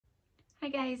Hi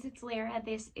guys, it's Lara.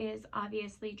 This is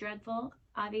Obviously Dreadful.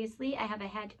 Obviously, I have a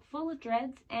head full of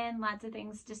dreads and lots of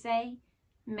things to say,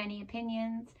 many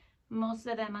opinions, most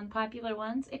of them unpopular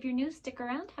ones. If you're new, stick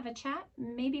around, have a chat,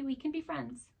 maybe we can be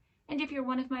friends. And if you're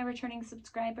one of my returning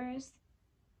subscribers,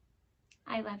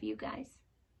 I love you guys.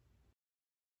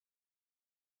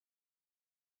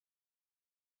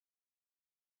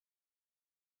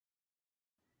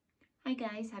 Hi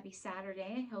guys, happy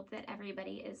Saturday. I hope that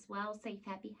everybody is well, safe,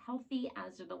 happy, healthy,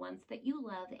 as are the ones that you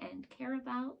love and care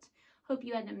about. Hope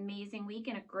you had an amazing week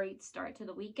and a great start to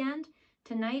the weekend.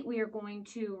 Tonight we are going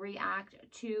to react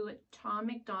to Tom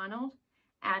MacDonald,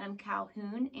 Adam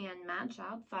Calhoun, and Mad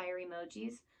Job, Fire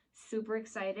Emojis. Super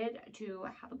excited to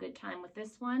have a good time with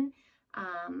this one.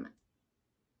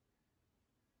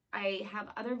 I have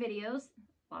other videos.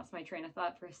 Lost my train of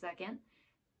thought for a second.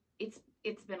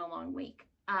 It's been a long week.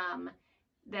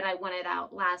 That I wanted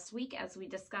out last week, as we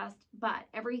discussed, but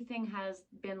everything has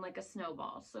been like a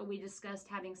snowball. So we discussed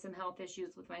having some health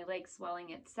issues with my leg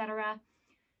swelling, etc.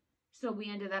 So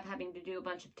we ended up having to do a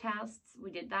bunch of tests.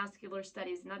 We did vascular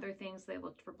studies and other things. They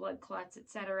looked for blood clots,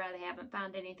 etc. They haven't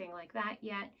found anything like that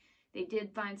yet. They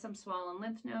did find some swollen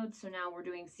lymph nodes, so now we're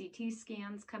doing CT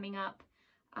scans coming up,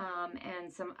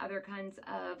 and some other kinds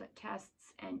of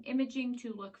tests and imaging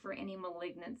to look for any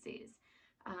malignancies.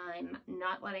 I'm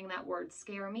not letting that word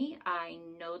scare me. I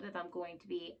know that I'm going to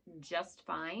be just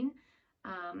fine.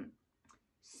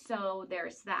 So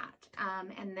there's that.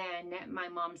 And then my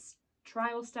mom's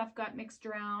trial stuff got mixed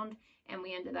around, and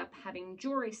we ended up having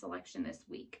jewelry selection this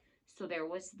week. So there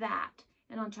was that.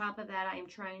 And on top of that, I am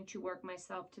trying to work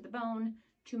myself to the bone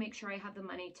to make sure I have the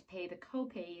money to pay the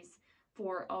co-pays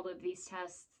for all of these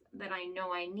tests that I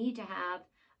know I need to have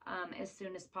as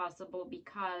soon as possible,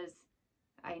 because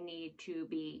I need to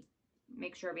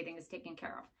make sure everything is taken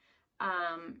care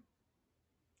of.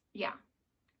 Yeah,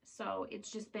 so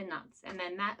it's just been nuts. And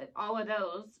then all of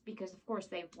those, because of course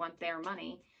they want their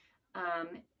money.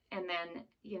 And then,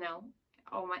 you know,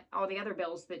 all the other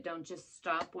bills that don't just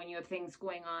stop when you have things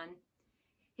going on.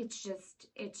 It's just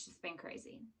been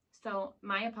crazy. So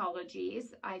my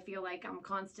apologies. I feel like I'm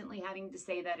constantly having to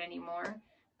say that anymore,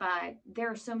 but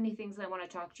there are so many things I want to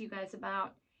talk to you guys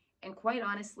about. And quite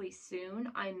honestly,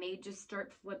 soon I may just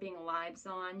start flipping lives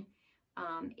on.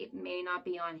 It may not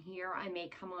be on here. I may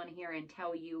come on here and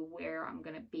tell you where I'm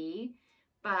going to be.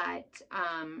 But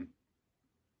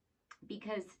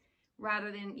because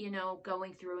rather than, you know,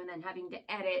 going through and then having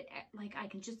to edit, like, I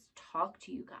can just talk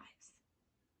to you guys.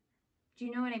 Do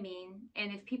you know what I mean?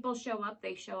 And if people show up,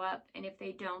 they show up. And if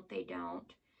they don't, they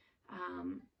don't.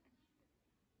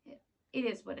 It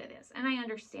is what it is. And I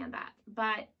understand that.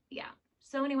 But yeah.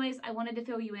 So anyways, I wanted to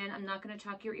fill you in. I'm not going to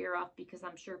talk your ear off, because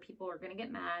I'm sure people are going to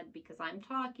get mad because I'm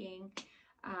talking,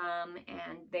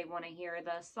 and they want to hear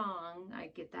the song. I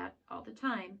get that all the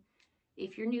time.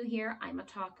 If you're new here, I'm a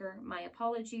talker. My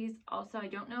apologies. Also, I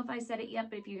don't know if I said it yet,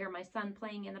 but if you hear my son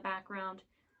playing in the background,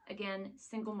 again,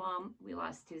 single mom, we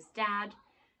lost his dad.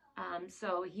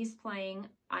 So he's playing,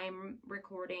 I'm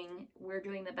recording, we're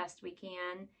doing the best we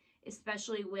can,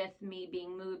 especially with me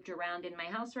being moved around in my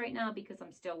house right now, because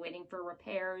I'm still waiting for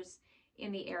repairs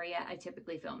in the area I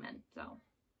typically film in. So,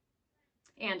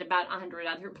 and about 100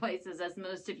 other places, as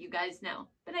most of you guys know.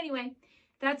 But anyway,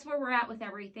 that's where we're at with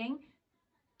everything.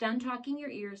 Done talking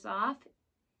your ears off.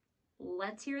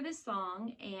 Let's hear this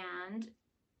song and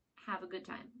have a good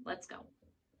time. Let's go.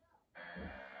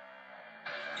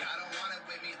 Yeah, I don't want it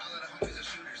with me. All of the homies are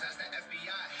shooters. That's the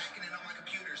FBI hacking in on my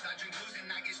computers. I drink booze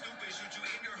and I get stupid. Shoot you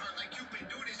in your heart like Cupid.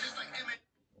 Do this just like Emmett.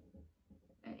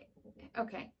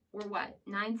 Okay, we're what?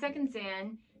 9 seconds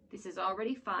in. This is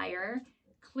already fire.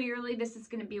 Clearly, this is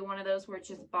going to be one of those where it's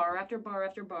just bar after bar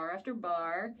after bar after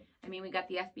bar. I mean, we got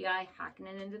the FBI hacking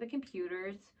it into the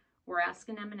computers. We're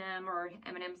asking Eminem or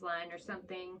Eminem's line or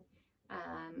something.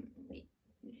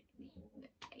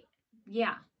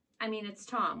 Yeah. I mean, it's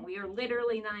Tom. We are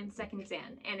literally 9 seconds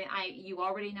in, and you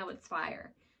already know it's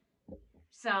fire.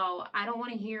 So I don't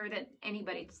want to hear that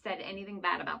anybody said anything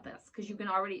bad about this, because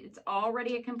it's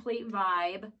already a complete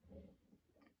vibe.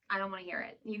 I don't want to hear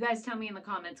it. You guys tell me in the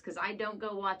comments, because I don't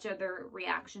go watch other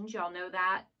reactions. Y'all know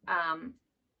that.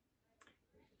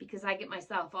 Because I get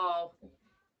myself all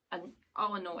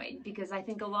annoyed, because I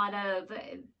think a lot of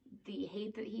the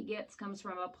hate that he gets comes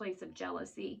from a place of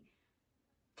jealousy.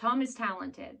 Tom is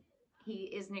talented. He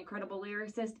is an incredible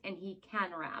lyricist, and he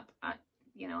can rap.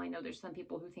 You know, I know there's some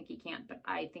people who think he can't, but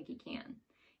I think he can.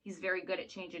 He's very good at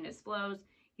changing his flows.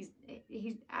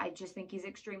 I just think he's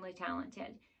extremely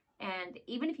talented. And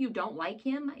even if you don't like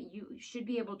him, you should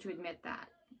be able to admit that.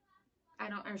 I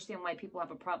don't understand why people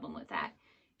have a problem with that.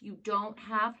 You don't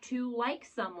have to like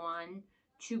someone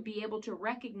to be able to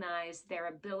recognize their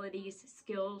abilities,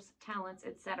 skills, talents,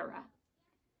 etc.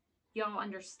 Y'all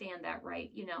understand that, right?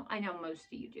 You know, I know most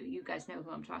of you do. You guys know who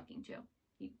I'm talking to.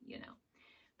 You know.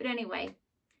 But anyway,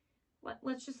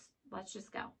 let's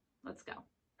just go. Let's go.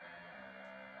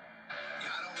 Yeah,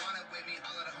 I don't want it with me.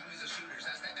 All of the homies are shooters.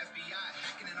 That's the FBI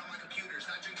hacking in on my computers.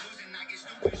 I drink booze and I get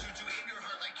stupid. Shoot you in your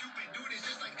heart like Cupid. Dude, it's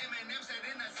just like Eminem said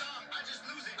in that song. I just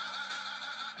lose it.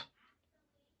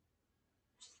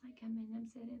 Just like Eminem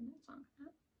said in that song.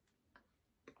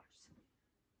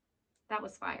 That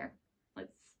was fire.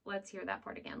 Let's hear that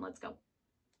part again. Let's go.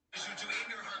 Shoot you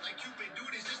in your heart like Cupid. Dude,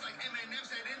 it's just like Eminem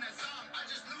said in that song. I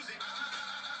just lose it.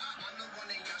 I'm the one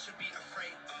that y'all should be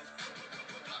afraid of.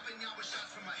 Popping y'all with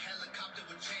shots from a helicopter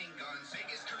with chain guns.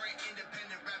 Biggest current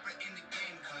independent rapper in the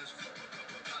game, cuz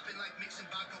popping like mixing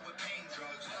vodka with pain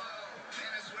drugs.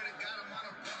 Man, I swear to God, I'm on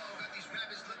a roll. Got these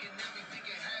rappers looking at me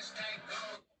thinking hashtag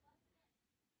gold.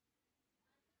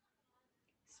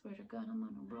 Swear to God, I'm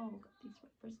on a roll. Got these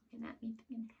rappers looking at me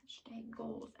thinking hashtag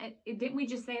goals. Didn't we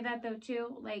just say that though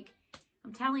too? Like,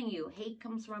 I'm telling you, hate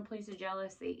comes from a place of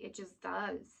jealousy. It just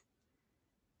does.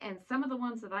 And some of the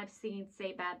ones that I've seen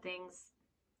say bad things,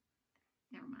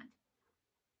 never mind.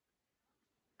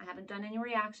 I haven't done any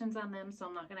reactions on them, so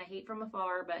I'm not going to hate from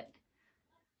afar, but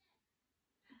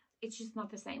it's just not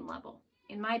the same level.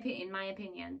 In my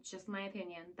opinion, just my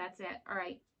opinion. That's it. All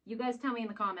right. You guys tell me in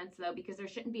the comments, though, because there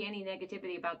shouldn't be any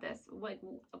negativity about this. What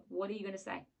are you going to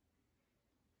say?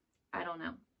 I don't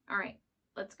know. All right.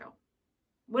 Let's go.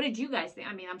 What did you guys think?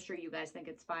 I mean, I'm sure you guys think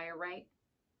it's fire, right?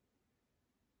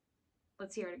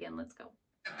 Let's hear it again. Let's go.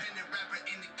 Independent rapper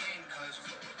in the game, cuz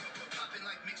popping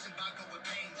like mixing vodka with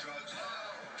pain drugs.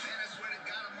 Man, I swear to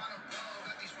God, I'm on a roll.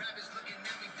 Got these rappers looking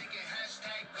at me thinking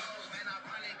hashtag goals. Man, I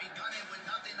run it, be gunning with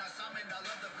nothing. I summon all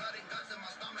of the blood and guts in my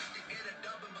stomach to get a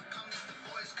dub and become this the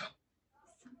boys' code.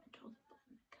 Summoned all the blood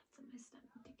and guts in my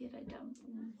stomach to get a dub.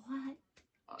 What?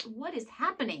 What is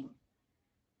happening?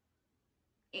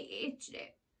 It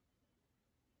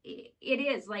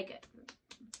is like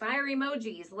fire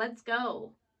emojis. Let's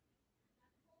go.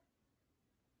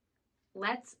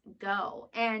 Let's go.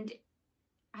 And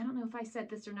I don't know if I said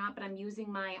this or not, but I'm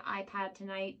using my iPad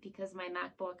tonight because my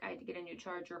MacBook, I had to get a new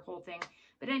charger, whole thing.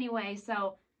 But anyway,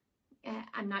 so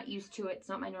I'm not used to it. It's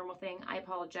not my normal thing. I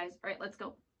apologize. All right, let's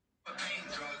go. Pain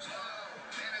drugs.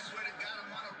 Man, I swear to God,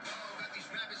 I'm on a roll. Got these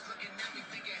rappers looking at me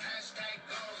thinking hashtag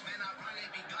goals. Man, I run it,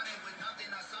 be gunning with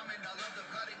nothing. I summoned all of the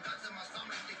blood and guts in my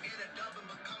stomach to get a dub and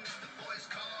become this the boys'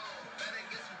 call. Better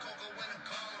get some cocoa when a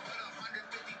call. Put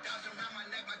 150,000 around my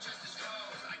neck, my chest is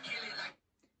froze. I kill it like.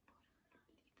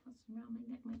 Around my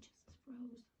neck, my chest is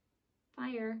froze.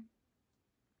 Fire.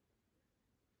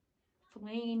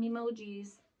 Flame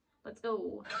emojis. Let's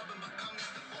go. Dub and become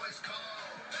this the boys' call.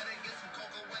 Better get some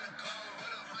cocoa when a call. Put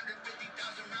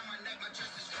 150,000 around my neck, my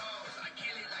chest is froze. I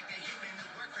kill it like the hitman who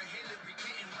work for Hilary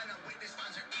when a witness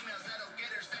finds her emails that'll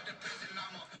get her sent to prison.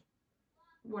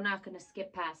 We're not going to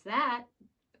skip past that.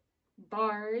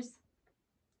 Bars.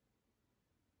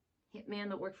 Hitman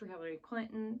that worked for Hillary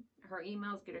Clinton. Her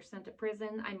emails get her sent to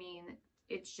prison. I mean,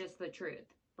 it's just the truth.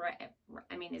 Right?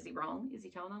 I mean, is he wrong? Is he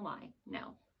telling a lie?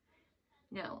 No.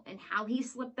 No. And how he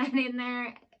slipped that in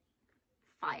there,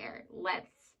 fire.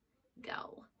 Let's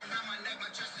go. Around my neck, my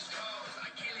chest is froze. I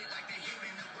kill it like the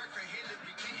hitman who work for Hilary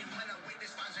when a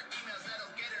witness finds her emails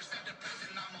that'll get her sent to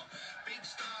prison. I'm a big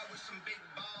star with some big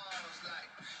balls,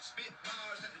 like spit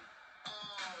bars and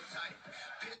all tight.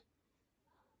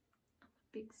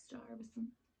 Big star with some.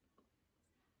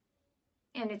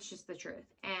 And it's just the truth.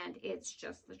 And it's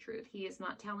just the truth. He is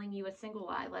not telling you a single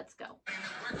lie. Let's go.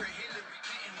 Work for Hilary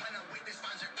when a witness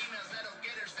finds her emails that'll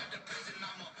get her sent to prison.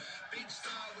 I'm a big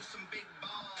star with some big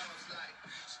balls, like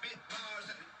spit bars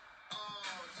and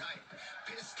all tight.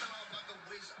 Pissed off like a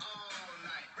whiz all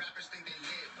night. Rappers think they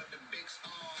live, but the big's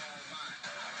all mine.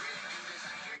 I really do this,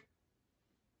 I hear.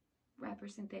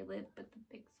 Rappers think they live, but the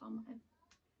big's all mine.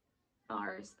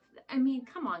 Bars. I mean,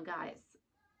 come on, guys.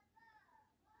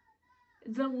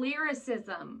 The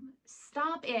lyricism.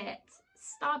 Stop it.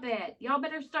 Stop it. Y'all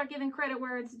better start giving credit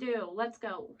where it's due. Let's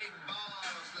go. Big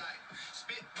balls like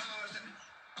spit bars and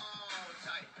all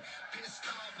tight. Pissed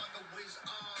off like a whiz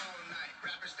all night.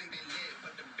 Rappers think they live,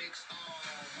 but the big's all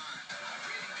mine. I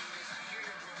really do this, I hear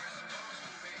the rumors, I'm going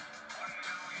stupid. 1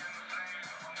 million flames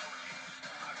of emojis.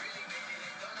 I really made it,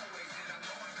 ain't gonna waste it, I'm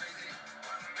going crazy.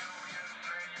 1 million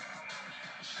flames of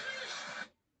emojis.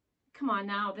 Come on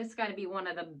now. This got to be one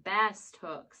of the best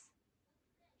hooks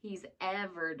he's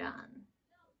ever done.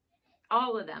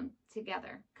 All of them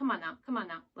together. Come on now. Come on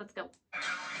now. Let's go.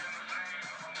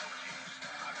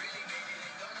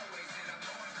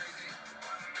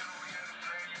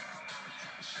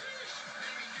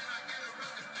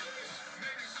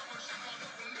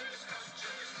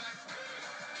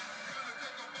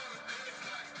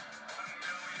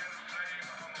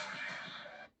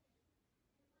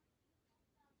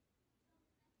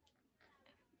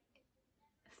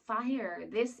 fire.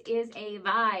 This is a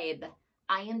vibe.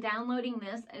 I am downloading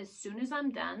this as soon as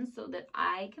I'm done so that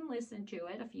I can listen to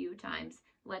it a few times.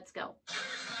 Let's go.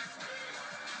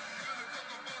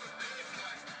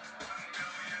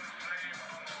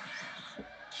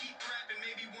 Keep rapping,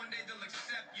 maybe one day they'll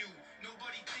accept you.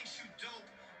 Nobody thinks you dope,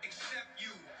 except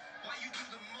you. Why you do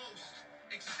the most,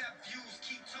 except views.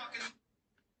 Keep talking.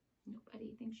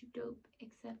 Nobody thinks you dope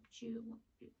except you.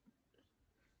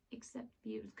 Except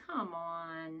views. Come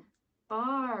on.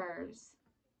 Bars.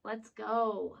 Let's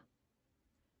go.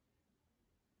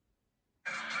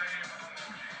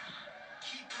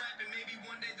 Keep rapping, maybe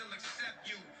one day they'll accept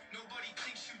you. Nobody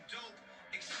thinks you dope,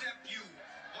 except you.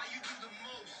 Why you do the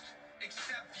most,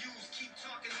 except views. Keep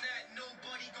talking that,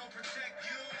 nobody gon' protect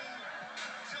you.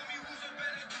 Tell me who's a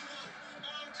better duo.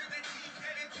 Armed to the teeth,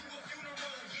 headed to a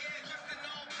funeral. Yeah, dressed in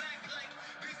all black like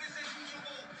business as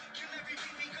usual. Kill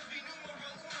everything because we numero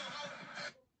uno.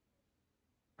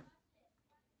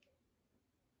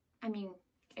 I mean,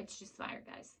 it's just fire,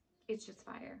 guys. It's just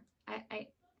fire. I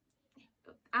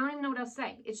don't even know what else to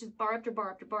say. It's just bar after bar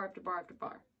after bar after bar after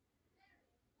bar.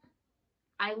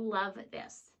 I love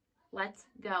this. Let's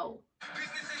go.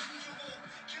 Business as usual.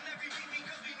 Kill everything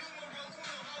because we numero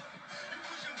uno. You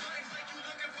pushing buttons like you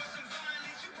looking for some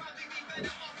violence. You probably be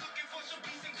better off looking for some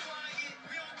peace and quiet.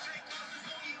 We don't take losses,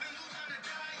 won't even lose on a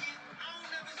diet. I don't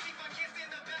never sleep, I can't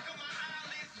stand the back of my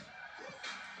eyelids.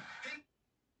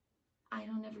 I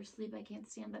don't ever sleep. I can't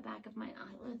stand the back of my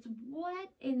eyelids. What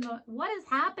is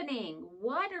happening?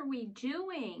 What are we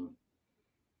doing?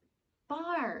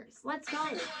 Bars. Let's go.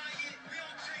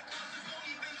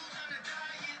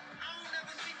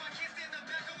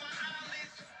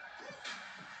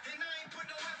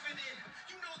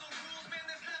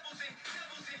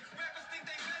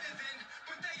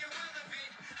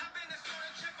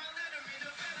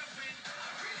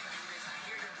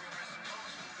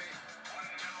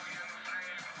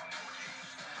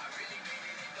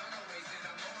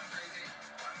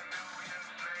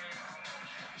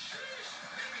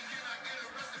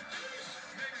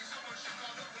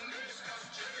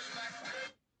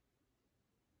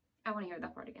 I want to hear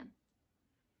that part again.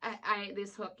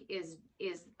 This hook is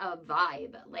a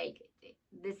vibe. Like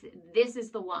this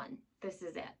is the one. This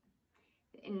is it.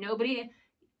 And nobody,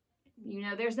 you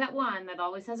know, there's that one that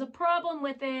always has a problem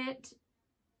with it.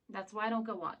 That's why I don't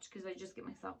go watch, because I just get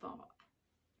myself all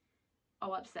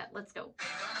upset. Let's go.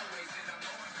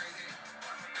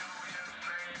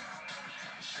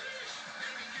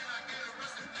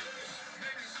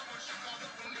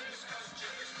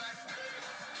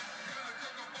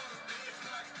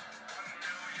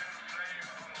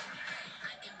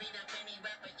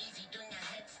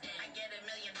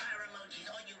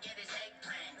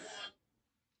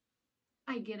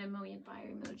 I get a million fire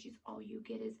emojis. All you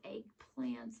get is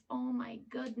eggplants. Oh my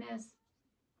goodness.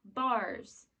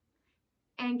 Bars.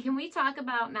 And can we talk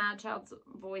about Mad Child's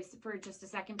voice for just a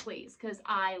second, please? Because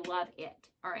I love it.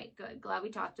 All right, good. Glad we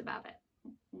talked about it.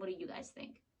 What do you guys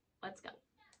think? Let's go.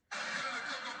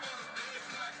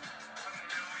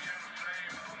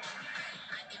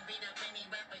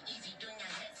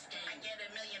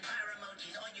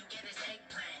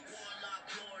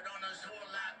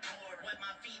 Wipe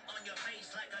my feet on your face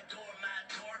like a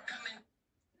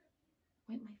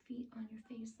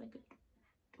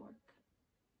dork.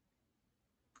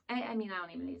 I mean, I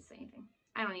don't even need to say anything.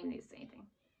 I don't even need to say anything.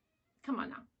 Come on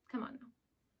now. Come on now.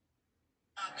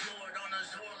 Lord on a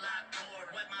Zorlot board,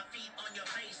 wipe my feet on your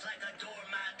face like a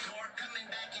doormat door. Coming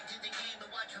back into the game to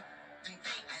watch her and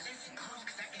fake. I listen close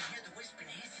because I can hear the whispering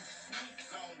hisses of snakes.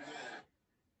 Lone wolf.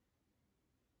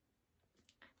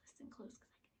 I listen close because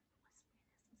I can hear the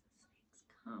whispering hisses of snakes.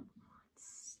 Come on,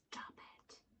 stop it.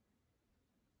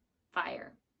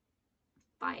 Fire.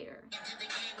 Fire. Into the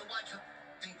game to watch her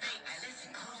and fake. I listen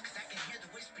close because I can hear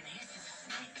the whispering hisses of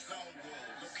snakes. Lone wolf.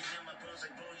 Looking at my bros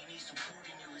like, bro, you need some food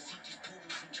in you. Let's eat these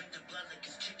poodles and drink the blood like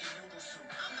it's chicken noodle soup.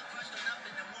 I'm the first one up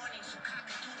in the morning, so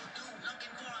cock-a-doodle-doo.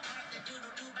 Looking for a part that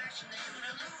doodle-doo, bashing the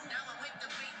doodle-doo. Now I'm with the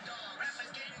big dog.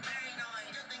 Rappers getting paranoid.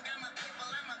 Still think I'm a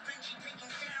pitbull, I'm a Frenchie taking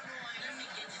steroids. Let me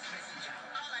get this message out.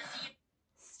 All I see.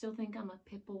 Still think I'm a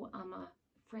pitbull, I'm a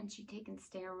Frenchie taking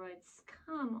steroids.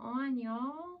 Come on,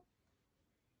 y'all.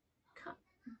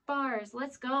 Bars,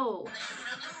 let's go. Now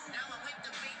I'm with the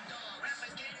big dog.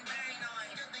 Rappers getting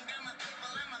paranoid. Still think I'm a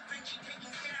pitbull, I'm a Frenchie taking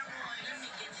steroids. Let me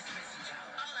get this message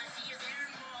out. All I see is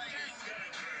Aaron boys.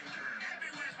 Gang, gang, gang, gang.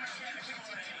 Everywhere's my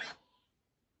territory.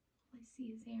 All I see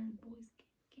is Aaron boys.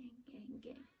 Gang, gang,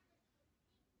 gang.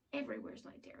 Everywhere's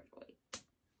my territory.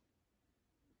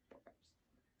 Bars.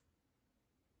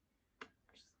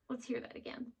 Let's hear that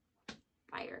again.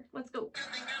 Fire. Let's go.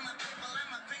 Still think I'm a pitbull,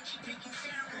 I'm a Frenchie taking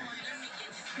steroids.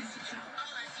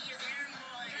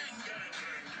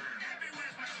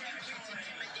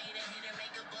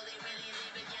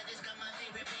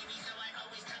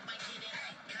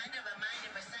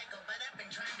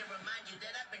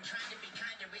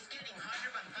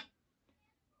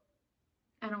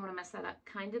 set up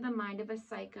kind of the mind of a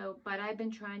psycho, but I've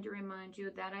been trying to remind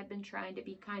you that I've been trying to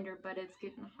be kinder, but it's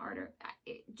getting harder.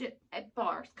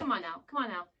 Bars. Come on now. Come on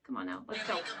now. Come on now. Let's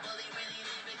go.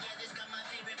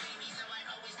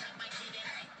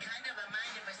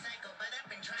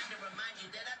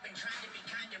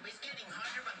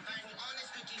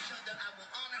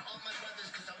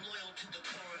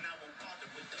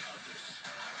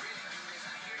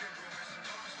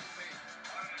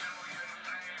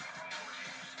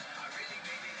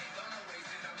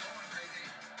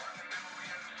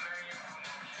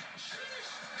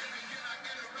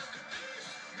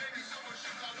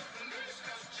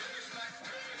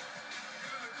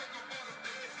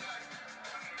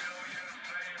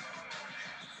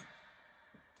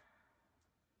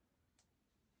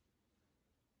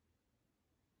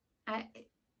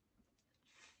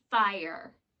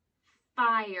 Fire.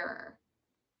 Fire.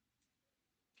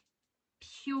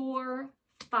 Pure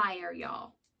fire,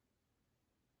 y'all.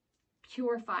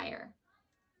 Pure fire.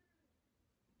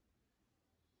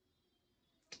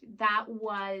 That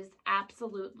was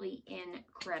absolutely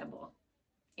incredible.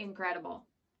 Incredible.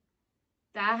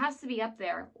 That has to be up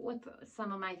there with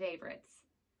some of my favorites.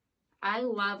 I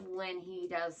love when he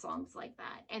does songs like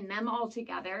that. And them all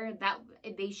together, that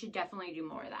they should definitely do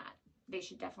more of that. They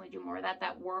should definitely do more of that.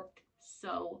 That worked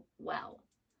so well.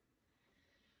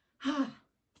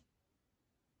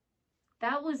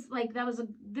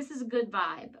 This is a good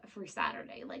vibe for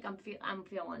Saturday. Like, I'm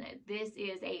feeling it. This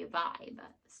is a vibe.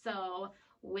 So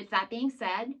with that being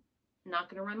said, I'm not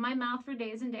going to run my mouth for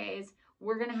days and days.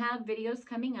 We're going to have videos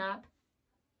coming up.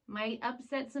 Might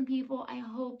upset some people. I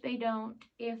hope they don't.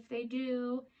 If they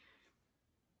do,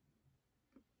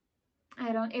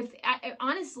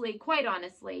 honestly, quite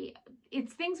honestly,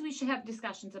 it's things we should have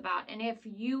discussions about. And if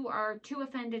you are too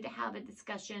offended to have a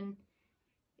discussion,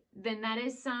 then that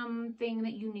is something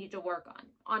that you need to work on.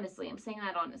 Honestly, I'm saying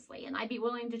that honestly. And I'd be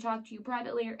willing to talk to you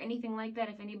privately or anything like that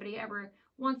if anybody ever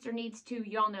wants or needs to.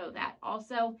 Y'all know that.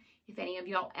 Also, if any of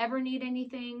y'all ever need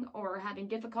anything or having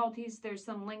difficulties, there's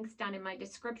some links down in my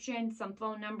description, some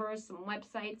phone numbers, some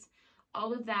websites,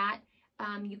 all of that.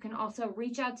 You can also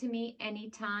reach out to me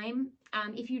anytime.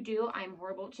 If you do, I'm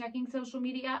horrible at checking social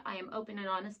media. I am open and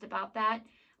honest about that.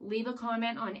 Leave a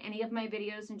comment on any of my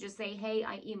videos and just say, hey,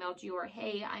 I emailed you, or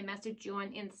hey, I messaged you on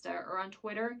Insta or on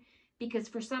Twitter. Because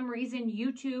for some reason,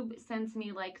 YouTube sends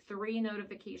me like 3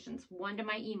 notifications. 1 to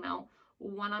my email,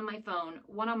 1 on my phone,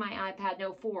 1 on my iPad,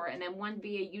 no 4, and then 1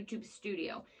 via YouTube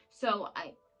Studio. So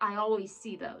I always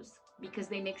see those because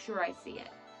they make sure I see it.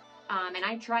 And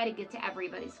I try to get to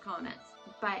everybody's comments.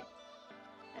 But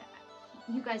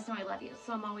you guys know I love you,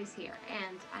 so I'm always here.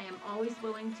 And I am always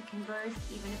willing to converse,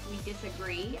 even if we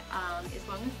disagree. As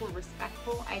long as we're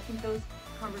respectful, I think those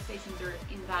conversations are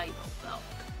invaluable. So,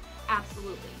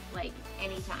 absolutely, like,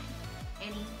 anytime.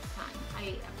 Anytime.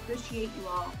 I appreciate you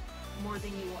all more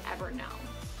than you will ever know.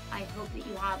 I hope that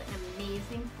you have an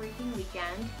amazing freaking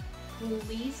weekend.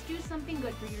 Please do something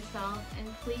good for yourself, and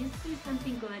please do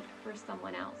something good for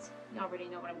someone else. You already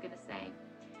know what I'm going to say.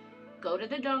 Go to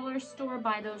the dollar store,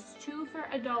 buy those 2 for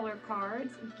 $1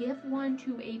 cards, give 1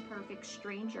 to a perfect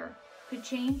stranger. Could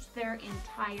change their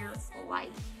entire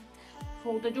life.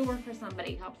 Hold the door for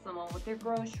somebody, help someone with their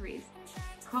groceries.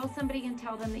 Call somebody and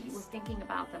tell them that you were thinking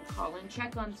about them. Call and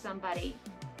check on somebody.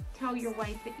 Tell your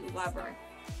wife that you love her.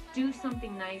 Do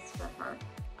something nice for her.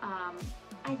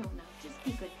 I don't know, just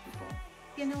be good people.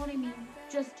 You know what I mean?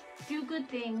 Just do good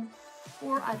things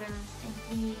for others and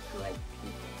be good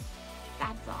people.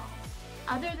 That's all.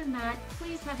 Other than that,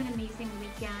 please have an amazing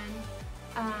weekend.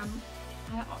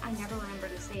 I never remember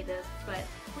to say this, but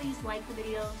please like the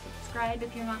video, subscribe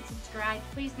if you're not subscribed.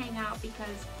 Please hang out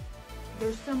because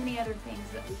there's so many other things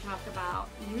that we talk about.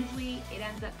 Usually it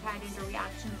ends up tied into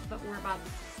reactions, but we're about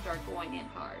to start going in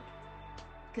hard.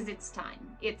 Because it's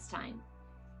time. It's time.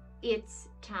 It's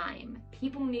time.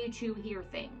 People need to hear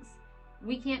things.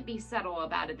 We can't be subtle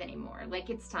about it anymore. Like,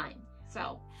 it's time.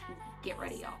 So, get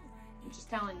ready, y'all. I'm just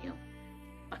telling you.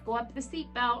 Buckle up the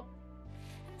seatbelt.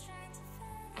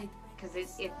 Because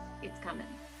it's coming.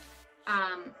 Yeah,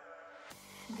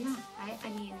 I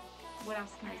mean, what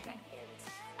else can I say?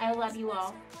 I love you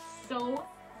all so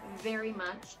very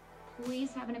much.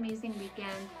 Please have an amazing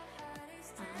weekend.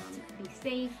 Be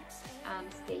safe.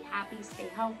 Stay happy. Stay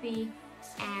healthy.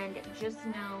 And just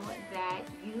know that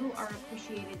you are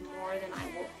appreciated more than I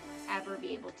will ever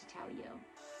be able to tell you.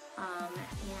 And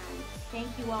thank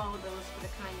you all those for the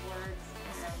kind words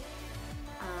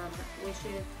and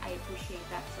wishes. I appreciate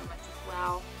that so much as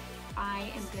well.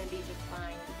 I am going to be just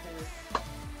fine because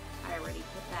I already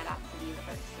put that out to the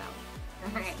universe. So,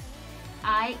 alright.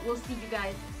 I will see you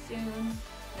guys soon.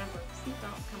 Remember,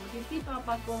 seatbelt, come with your seatbelt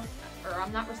buckle, or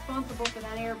I'm not responsible for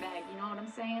that airbag, you know what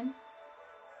I'm saying?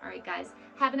 All right, guys,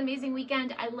 have an amazing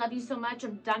weekend. I love you so much.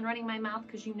 I'm done running my mouth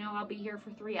because you know I'll be here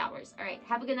for 3 hours. All right,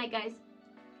 have a good night, guys.